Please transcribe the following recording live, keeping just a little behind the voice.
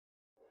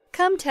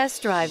Come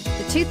test drive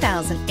the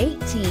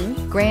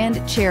 2018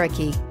 Grand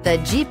Cherokee. The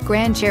Jeep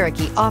Grand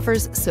Cherokee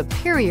offers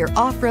superior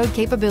off-road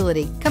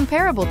capability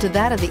comparable to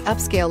that of the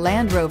upscale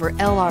Land Rover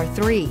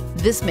LR3.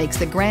 This makes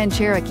the Grand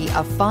Cherokee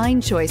a fine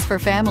choice for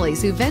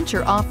families who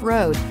venture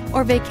off-road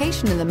or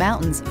vacation in the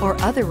mountains or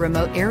other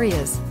remote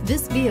areas.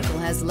 This vehicle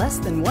has less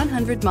than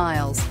 100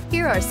 miles.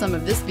 Here are some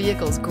of this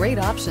vehicle's great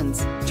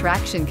options: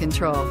 traction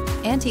control,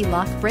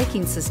 anti-lock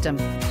braking system,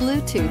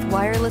 Bluetooth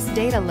wireless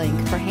data link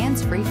for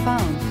hands-free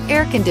phone,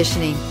 air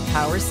conditioning,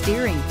 power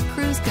steering,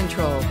 cruise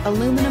control,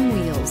 aluminum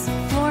wheels,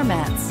 floor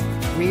mats,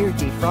 rear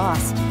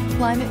defrost,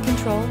 climate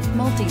control,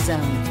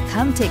 multi-zone.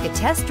 Come take a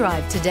test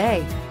drive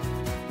today.